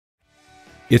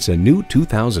It's a new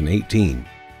 2018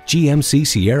 GMC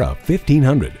Sierra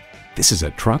 1500. This is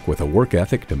a truck with a work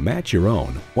ethic to match your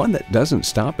own, one that doesn't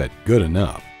stop at good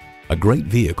enough. A great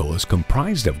vehicle is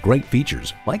comprised of great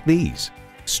features like these: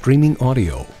 streaming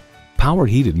audio, power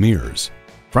heated mirrors,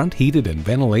 front heated and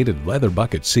ventilated leather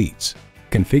bucket seats,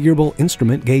 configurable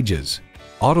instrument gauges,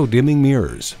 auto dimming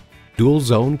mirrors, dual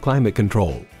zone climate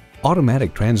control,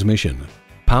 automatic transmission,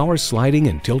 power sliding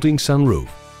and tilting sunroof,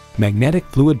 magnetic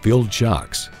fluid filled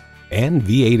shocks, and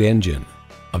V8 engine.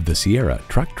 Of the Sierra,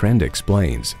 Truck Trend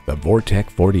explains, the Vortec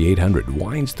 4800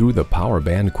 winds through the power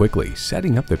band quickly,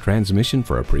 setting up the transmission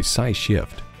for a precise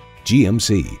shift.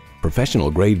 GMC,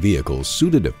 professional grade vehicles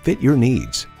suited to fit your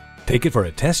needs. Take it for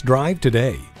a test drive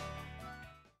today.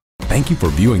 Thank you for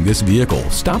viewing this vehicle.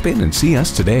 Stop in and see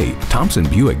us today. Thompson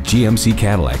Buick GMC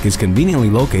Cadillac is conveniently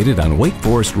located on Wake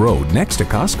Forest Road next to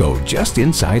Costco, just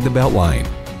inside the Beltline.